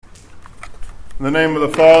In the name of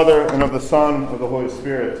the Father, and of the Son, and of the Holy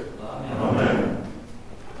Spirit. Amen.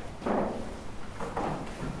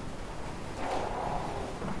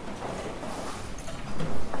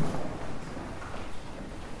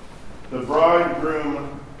 The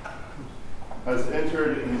bridegroom has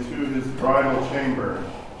entered into his bridal chamber.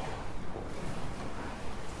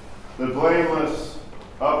 The blameless,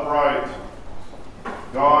 upright,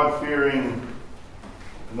 God-fearing,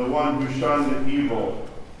 and the one who shunned evil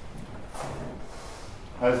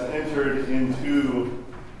has entered into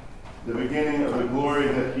the beginning of the glory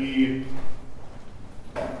that he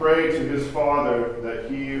prayed to his Father that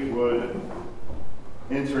he would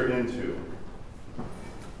enter into.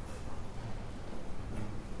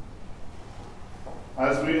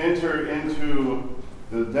 As we enter into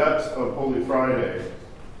the depths of Holy Friday,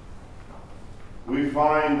 we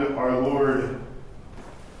find our Lord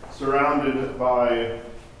surrounded by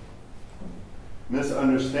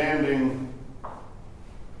misunderstanding,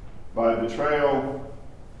 by betrayal,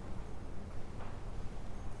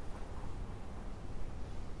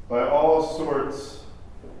 by all sorts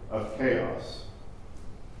of chaos.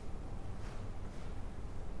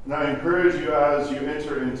 And I encourage you as you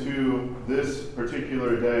enter into this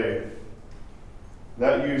particular day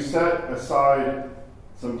that you set aside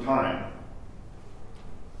some time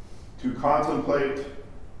to contemplate,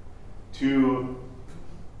 to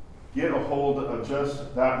get a hold of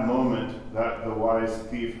just that moment that the wise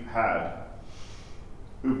thief had,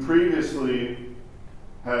 who previously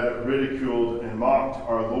had ridiculed and mocked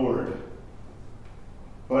our Lord,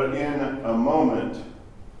 but in a moment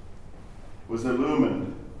was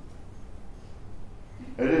illumined.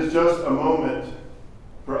 It is just a moment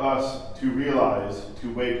for us to realize,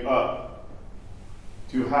 to wake up,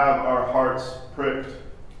 to have our hearts pricked,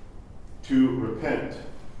 to repent.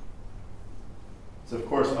 It's of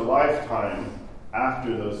course a lifetime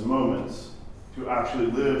after those moments to actually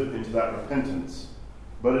live into that repentance.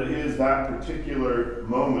 But it is that particular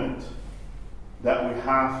moment that we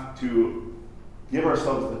have to give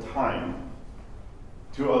ourselves the time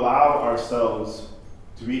to allow ourselves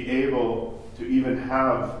to be able to even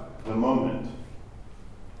have the moment,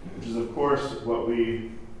 which is of course what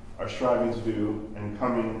we are striving to do and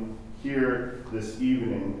coming here this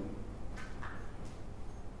evening.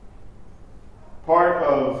 Part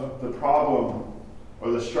of the problem or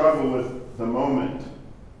the struggle with the moment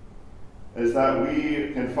is that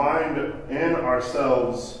we can find in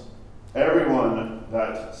ourselves everyone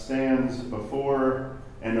that stands before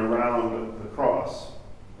and around the cross.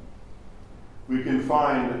 We can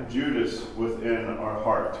find Judas within our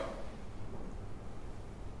heart,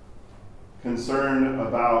 concerned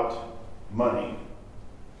about money,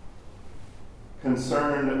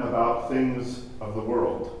 concerned about things of the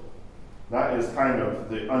world. That is kind of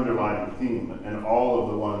the underlying theme in all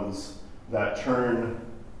of the ones that churn,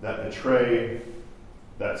 that betray,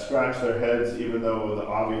 that scratch their heads even though the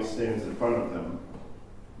obvious stands in front of them.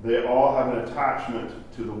 They all have an attachment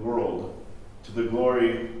to the world, to the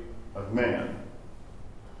glory of man.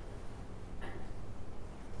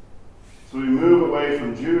 So we move away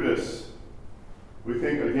from Judas. We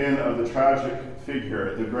think again of the tragic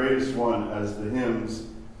figure, the greatest one, as the hymns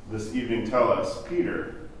this evening tell us,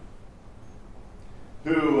 Peter,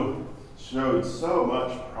 who showed so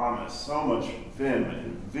much promise, so much vim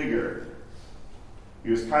and vigor. He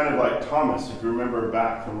was kind of like Thomas, if you remember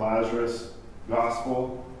back from Lazarus'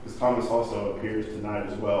 gospel, because Thomas also appears tonight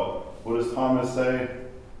as well. What does Thomas say?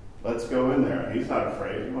 Let's go in there. He's not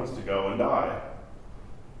afraid. He wants to go and die.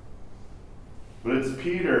 But it's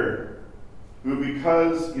Peter who,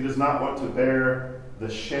 because he does not want to bear the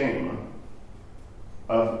shame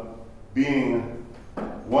of being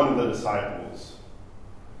one of the disciples,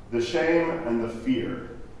 the shame and the fear,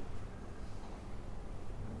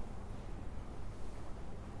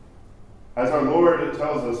 as our Lord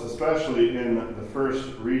tells us, especially in the first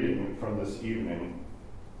reading from this evening,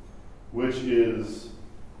 which is,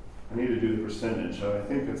 I need to do the percentage, I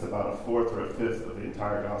think it's about a fourth or a fifth of the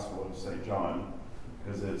entire Gospel of St. John,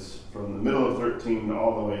 because it's from the middle of 13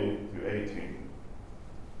 all the way through 18.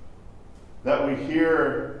 That we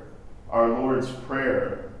hear our Lord's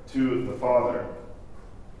prayer to the Father.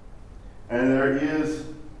 And there is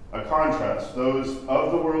a contrast, those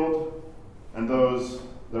of the world and those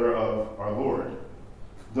that are of our Lord.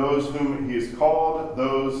 Those whom he has called,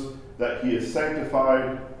 those that he has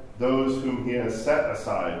sanctified, those whom he has set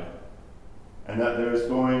aside. And that there's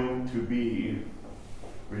going to be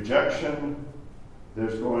rejection,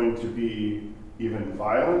 there's going to be even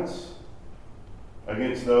violence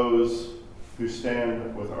against those who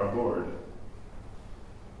stand with our Lord.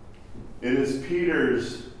 It is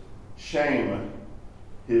Peter's shame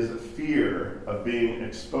his fear of being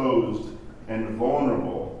exposed and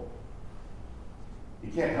vulnerable.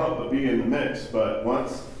 He can't help but be in the mix, but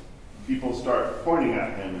once people start pointing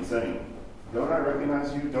at him and saying, "Don't I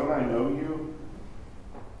recognize you? Don't I know you?"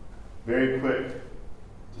 Very quick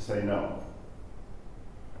to say no.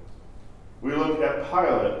 We look at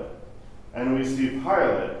Pilate, and we see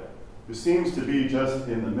Pilate, who seems to be just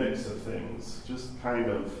in the mix of things, just kind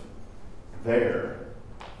of there.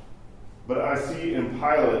 But I see in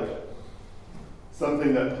Pilate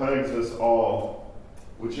something that plagues us all,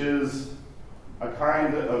 which is a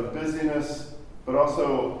kind of busyness, but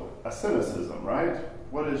also a cynicism, right?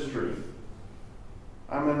 What is truth?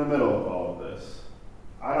 I'm in the middle of all of this.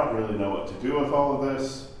 I don't really know what to do with all of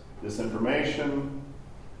this information.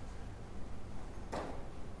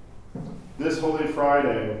 This Holy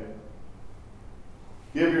Friday,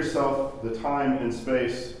 give yourself the time and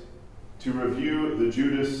space to review the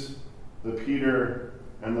Judas, the Peter,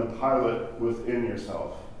 and the Pilate within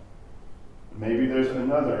yourself. Maybe there's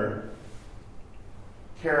another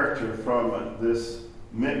character from this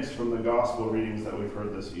mix from the gospel readings that we've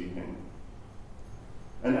heard this evening.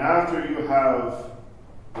 And after you have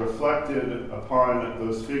reflected upon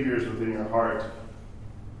those figures within your heart,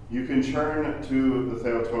 you can turn to the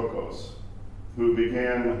Theotokos, who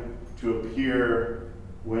began to appear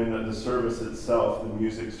when the service itself, the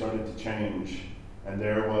music started to change, and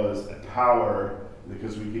there was a power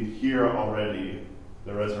because we could hear already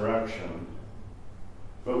the resurrection.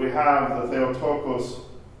 But we have the Theotokos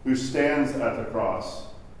who stands at the cross,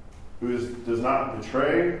 who does not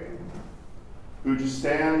betray, who just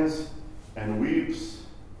stands and weeps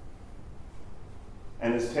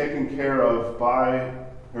and is taken care of by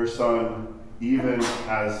her son even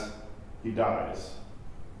as he dies.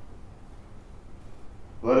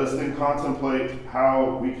 Let us then contemplate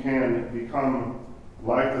how we can become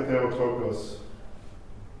like the Theotokos,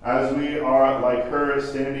 as we are like her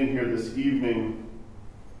standing here this evening,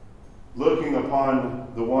 looking upon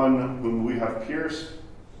the one whom we have pierced,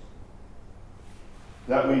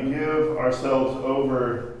 that we give ourselves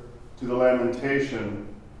over to the lamentation,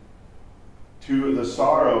 to the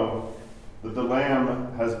sorrow that the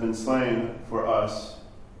Lamb has been slain for us,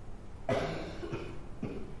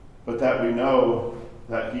 but that we know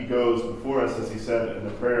that he goes before us, as he said in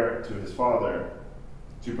the prayer to his Father,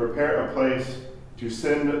 to prepare a place, to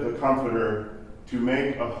send the Comforter, to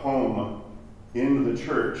make a home in the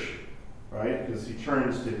church, right? Because he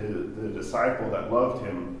turns to the disciple that loved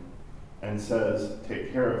him and says,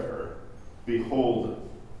 take care of her. Behold,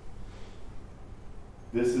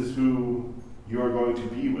 this is who you are going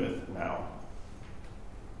to be with now.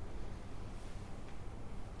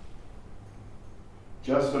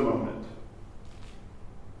 Just a moment.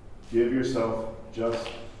 Give yourself just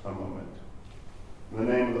a moment. In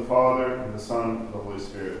the name of the Father, and the Son, and the Holy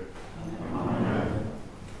Spirit.